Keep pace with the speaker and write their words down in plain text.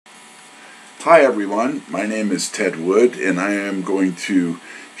Hi everyone, my name is Ted Wood and I am going to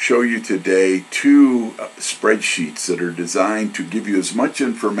show you today two spreadsheets that are designed to give you as much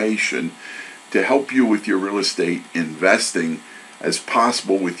information to help you with your real estate investing as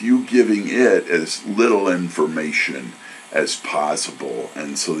possible, with you giving it as little information as possible,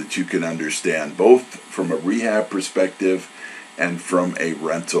 and so that you can understand both from a rehab perspective and from a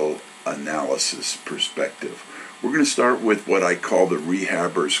rental analysis perspective. We're going to start with what I call the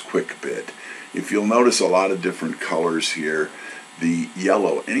rehabber's quick bid. If you'll notice a lot of different colors here, the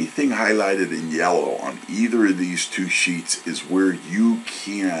yellow, anything highlighted in yellow on either of these two sheets is where you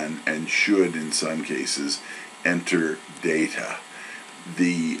can and should, in some cases, enter data.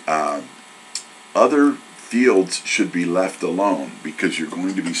 The other fields should be left alone because you're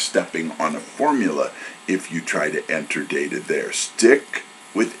going to be stepping on a formula if you try to enter data there. Stick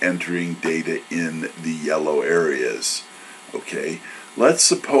with entering data in the yellow areas. Okay, let's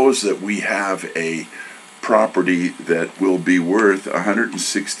suppose that we have a property that will be worth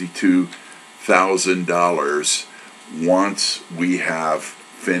 $162,000 once we have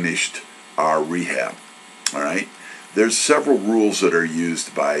finished our rehab. All right, there's several rules that are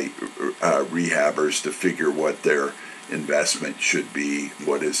used by rehabbers to figure what their investment should be.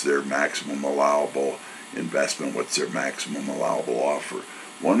 What is their maximum allowable investment? What's their maximum allowable offer?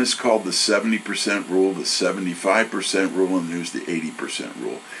 One is called the 70% rule, the 75% rule, and there's the 80%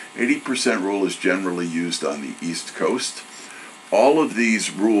 rule. 80% rule is generally used on the East Coast. All of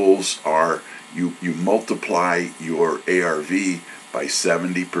these rules are, you multiply your ARV by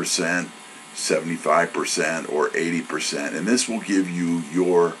 70%, 75%, or 80%, and this will give you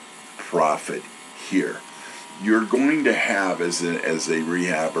your profit here. You're going to have, as a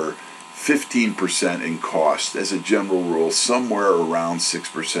rehabber, 15% in cost as a general rule, somewhere around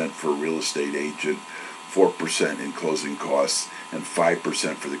 6% for a real estate agent, 4% in closing costs, and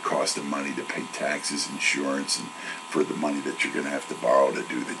 5% for the cost of money to pay taxes, insurance, and for the money that you're going to have to borrow to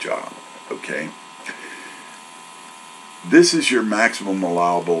do the job. Okay? This is your maximum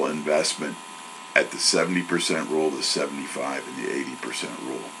allowable investment at the 70% rule, the 75%, and the 80%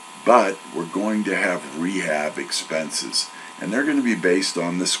 rule. But we're going to have rehab expenses, and they're going to be based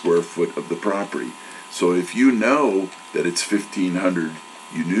on the square foot of the property. So if you know that it's $1,500,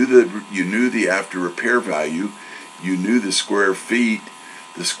 you knew the after repair value, you knew the square feet.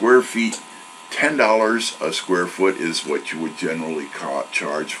 The square feet, $10 a square foot is what you would generally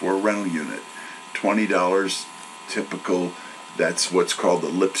charge for a rental unit. $20 typical. That's what's called the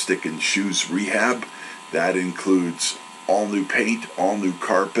lipstick and shoes rehab. That includes all new paint, all new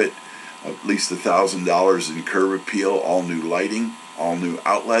carpet, at least $1,000 in curb appeal, all new lighting, all new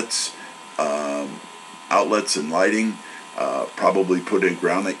outlets and lighting. Probably put in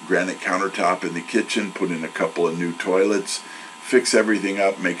granite countertop in the kitchen, put in a couple of new toilets, fix everything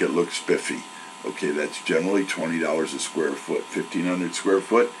up, make it look spiffy. Okay, that's generally $20 a square foot. 1,500 square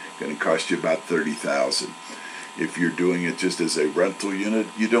foot, going to cost you about $30,000. If you're doing it just as a rental unit,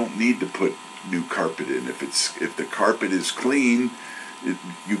 you don't need to put new carpet in. If the carpet is clean,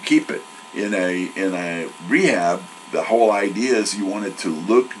 you keep it. In a rehab, the whole idea is you want it to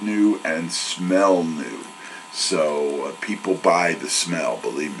look new and smell new. So people buy the smell,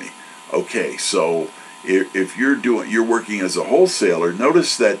 believe me. Okay, so if you're working as a wholesaler,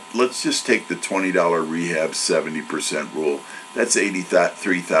 notice that, let's just take the $20 rehab 70% rule. That's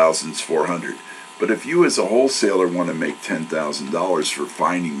 $83,400. But if you as a wholesaler want to make $10,000 for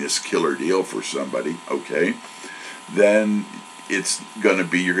finding this killer deal for somebody, okay, then it's going to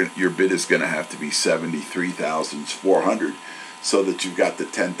be, your bid is going to have to be $73,400, so that you've got the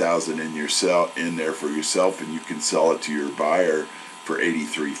 $10,000 in there for yourself, and you can sell it to your buyer for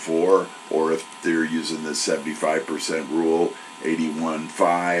 $83,400, or if they're using the 75% rule,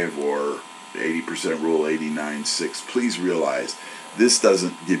 $81,500, or 80% rule, $89,600. Please realize this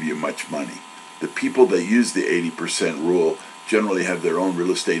doesn't give you much money. The people that use the 80% rule generally have their own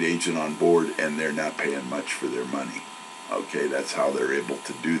real estate agent on board, and they're not paying much for their money. Okay, that's how they're able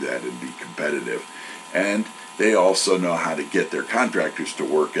to do that and be competitive. And they also know how to get their contractors to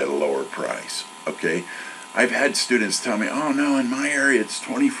work at a lower price. Okay, I've had students tell me, oh no, in my area it's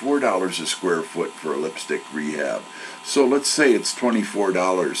 $24 a square foot for a lipstick rehab. So let's say it's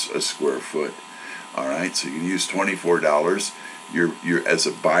 $24 a square foot. All right, so you can use $24. You're as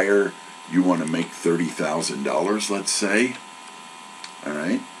a buyer, you want to make $30,000, let's say. All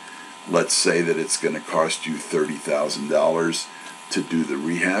right. Let's say that it's going to cost you $30,000 to do the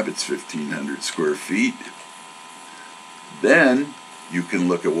rehab. It's 1,500 square feet. Then you can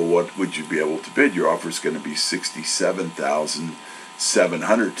look at, well, what would you be able to bid? Your offer is going to be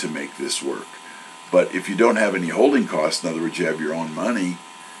 $67,700 to make this work. But if you don't have any holding costs, in other words, you have your own money,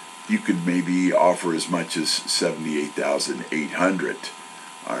 you could maybe offer as much as $78,800.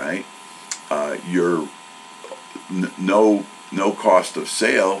 All right, your no cost of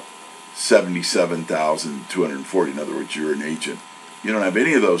sale, $77,240. In other words, you're an agent. You don't have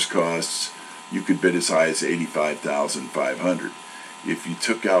any of those costs. You could bid as high as $85,500. If you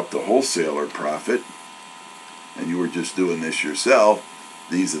took out the wholesaler profit and you were just doing this yourself,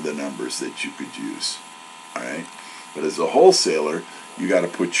 these are the numbers that you could use. All right, but as a wholesaler, you got to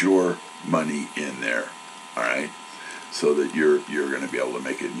put your money in there. All right, so that you're going to be able to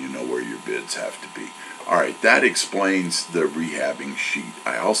make it, and you know where your bids have to be. All right, that explains the rehabbing sheet.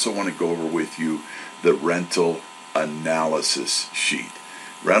 I also want to go over with you the rental analysis sheet.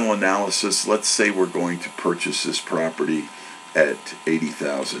 Rental analysis, let's say we're going to purchase this property at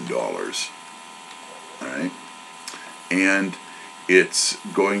 $80,000. All right, and it's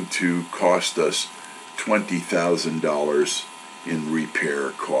going to cost us $20,000 in repair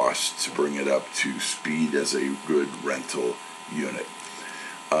costs to bring it up to speed as a good rental unit.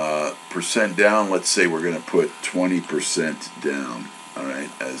 Percent down, let's say we're going to put 20% down, all right,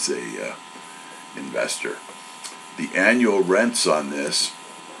 as a investor. The annual rents on this,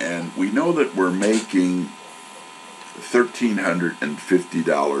 and we know that we're making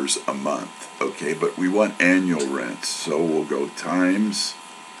 $1,350 a month, okay, but we want annual rents, so we'll go times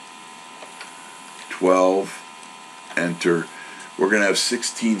 12, enter. We're going to have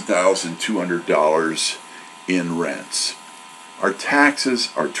 $16,200 in rents. Our taxes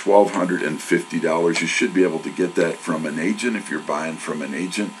are $1,250. You should be able to get that from an agent if you're buying from an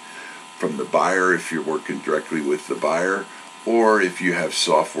agent, from the buyer if you're working directly with the buyer, or if you have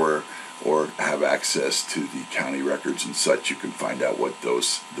software or have access to the county records and such, you can find out what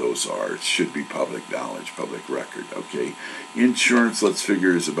those are. It should be public knowledge, public record, okay? Insurance, let's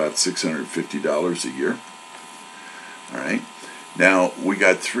figure, is about $650 a year. All right. Now, we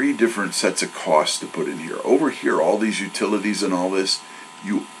got 3 different sets of costs to put in here. Over here, all these utilities and all this,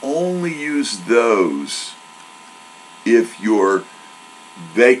 you only use those if you're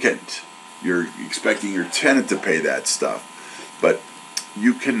vacant. You're expecting your tenant to pay that stuff. But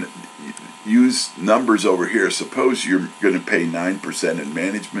you can use numbers over here. Suppose you're going to pay 9% in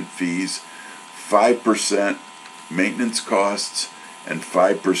management fees, 5% maintenance costs, and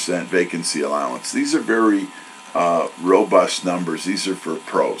 5% vacancy allowance. These are very robust numbers. These are for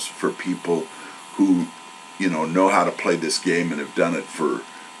pros, for people who know how to play this game and have done it for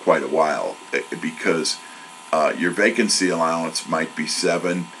quite a while, because your vacancy allowance might be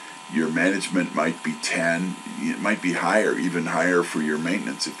 7, your management might be 10, it might be higher, even higher for your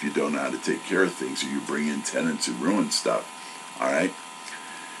maintenance if you don't know how to take care of things, or you bring in tenants who ruin stuff. All right.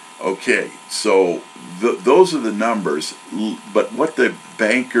 Okay, so those are the numbers, but what the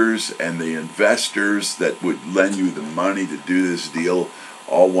bankers and the investors that would lend you the money to do this deal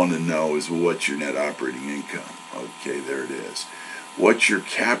all want to know is, well, what's your net operating income? Okay, there it is. What's your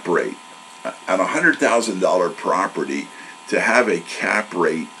cap rate? On a $100,000 property, to have a cap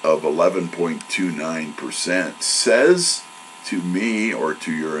rate of 11.29% says to me or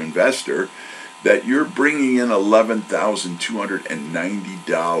to your investor that you're bringing in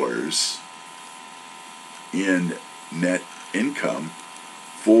 $11,290 in net income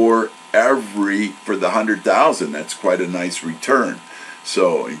for the $100,000. That's quite a nice return.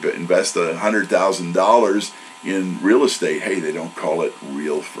 So invest $100,000 in real estate. Hey, they don't call it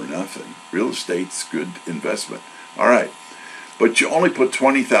real for nothing. Real estate's good investment. All right, but you only put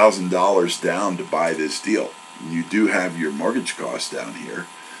 $20,000 down to buy this deal. You do have your mortgage costs down here.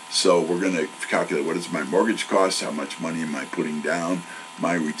 So we're going to calculate, what is my mortgage cost, how much money am I putting down.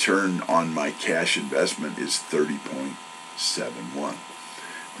 My return on my cash investment is 30.71.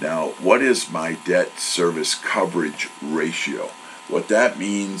 Now, what is my debt service coverage ratio? What that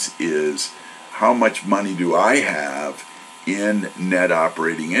means is, how much money do I have in net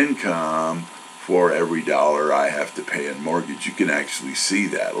operating income for every dollar I have to pay in mortgage? You can actually see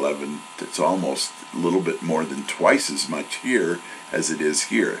that. It's almost a little bit more than twice as much here as it is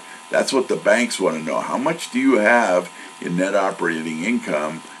here. That's what the banks want to know. How much do you have in net operating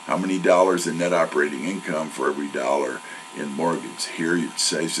income? How many dollars in net operating income for every dollar in mortgage? Here it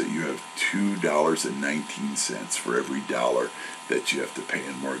says that you have $2.19 for every dollar that you have to pay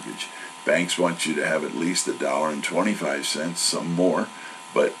in mortgage. Banks want you to have at least $1.25, some more,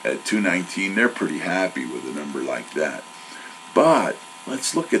 but at $2.19 they're pretty happy with a number like that. But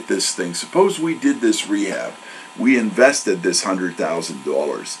let's look at this thing. Suppose we did this rehab. We invested this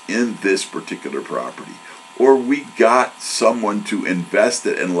 $100,000 in this particular property, or we got someone to invest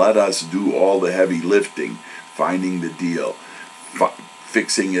it and let us do all the heavy lifting, finding the deal,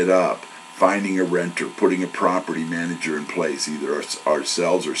 fixing it up, finding a renter, putting a property manager in place, either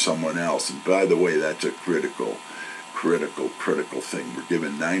ourselves or someone else. And by the way, that's a critical thing. We're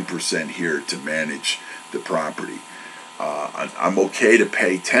given 9% here to manage the property. I'm okay to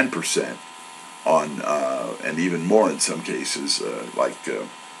pay 10% on, and even more in some cases,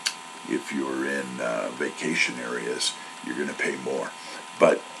 if you're in vacation areas, you're going to pay more.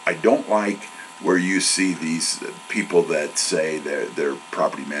 But I don't like where you see these people that say they're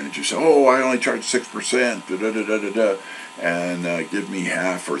property managers say, oh, I only charge 6%, and give me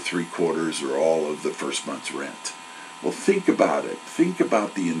half or 3/4 or all of the first month's rent. Well, think about it. Think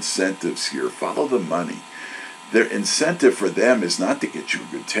about the incentives here. Follow the money. Their incentive for them is not to get you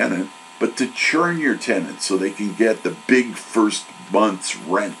a good tenant, but to churn your tenant so they can get the big first month's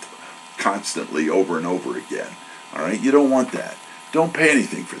rent constantly over and over again. All right? You don't want that. Don't pay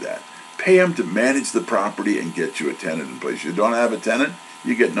anything for that. Pay them to manage the property and get you a tenant in place. You don't have a tenant,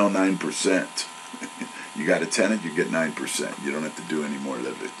 you get no 9%. You got a tenant, you get 9%. You don't have to do any more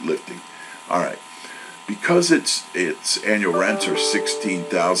lifting. All right. Because its annual rents are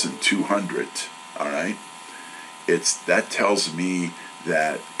 $16,200, all right? That tells me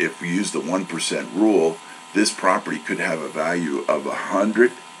that if we use the 1% rule, this property could have a value of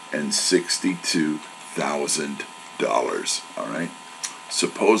 $162,000, all right?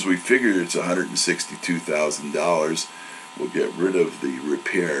 Suppose we figure it's $162,000. We'll get rid of the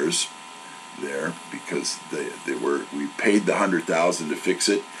repairs there because we paid the $100,000 to fix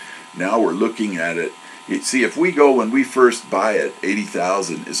it. Now we're looking at it. You see, if we go when we first buy it,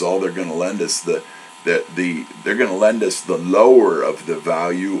 $80,000 is all they're going to lend us. They're going to lend us the lower of the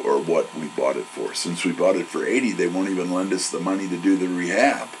value or what we bought it for. Since we bought it for $80,000, they won't even lend us the money to do the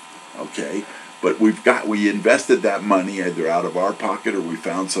rehab. Okay. But we invested that money either out of our pocket or we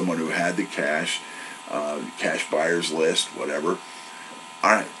found someone who had the cash buyers list, whatever.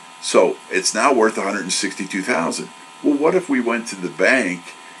 All right, so it's now worth $162,000. Well, what if we went to the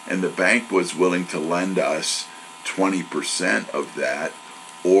bank and the bank was willing to lend us 20% of that,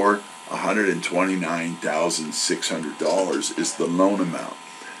 or $129,600 is the loan amount.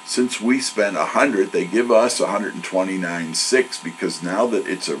 Since we spent $100,000, they give us $129,600 because now that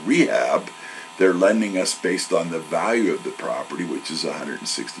it's a rehab, they're lending us based on the value of the property, which is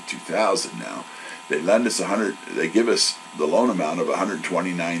 $162,000 now. They lend us they give us the loan amount of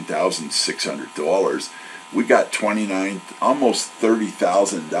 $129,600. We got almost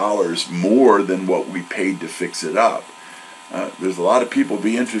 $30,000 more than what we paid to fix it up. There's a lot of people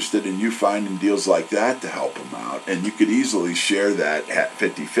be interested in you finding deals like that to help them out, and you could easily share that at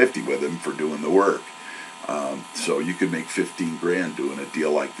 50-50 with them for doing the work. So you could make $15,000 doing a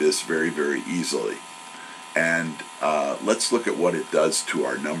deal like this very, very easily. And let's look at what it does to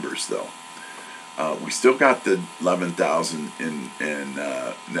our numbers, though. We still got the $11,000 in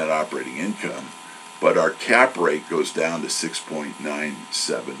net operating income, but our cap rate goes down to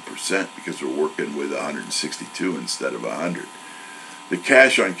 6.97% because we're working with 162 instead of 100. The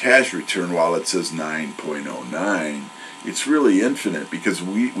cash-on-cash return, while it says 9.09, it's really infinite because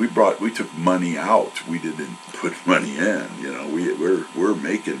we took money out. We didn't put money in. You know, we're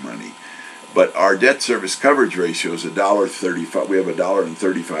making money. But our debt service coverage ratio is $1.35. We have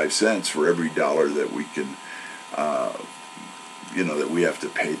 $1.35 for every dollar that we can, that we have to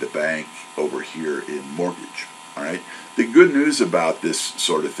pay the bank over here in mortgage. All right. The good news about this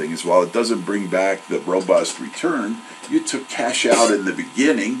sort of thing is, while it doesn't bring back the robust return, you took cash out in the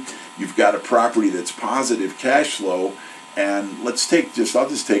beginning. You've got a property that's positive cash flow, and I'll just take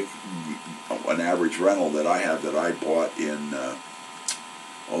an average rental that I have that I bought in.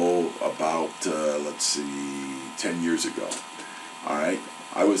 About 10 years ago. All right,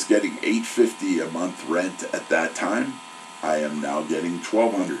 I was getting $850 a month rent at that time. I am now getting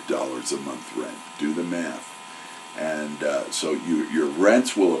 $1,200 a month rent. Do the math, and so your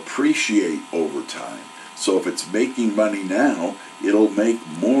rents will appreciate over time. So if it's making money now, it'll make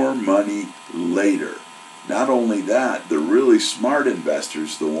more money later. Not only that, the really smart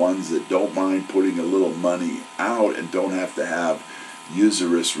investors, the ones that don't mind putting a little money out and don't have to have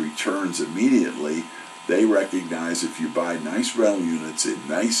usurious returns immediately, they recognize if you buy nice rental units in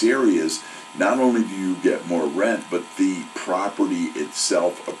nice areas, not only do you get more rent, but the property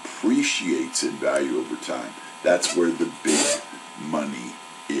itself appreciates in value over time. That's where the big money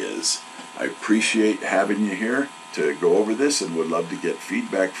is. I appreciate having you here to go over this and would love to get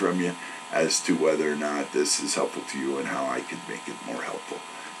feedback from you as to whether or not this is helpful to you and how I can make it more helpful.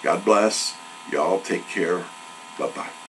 God bless. Y'all take care. Bye-bye.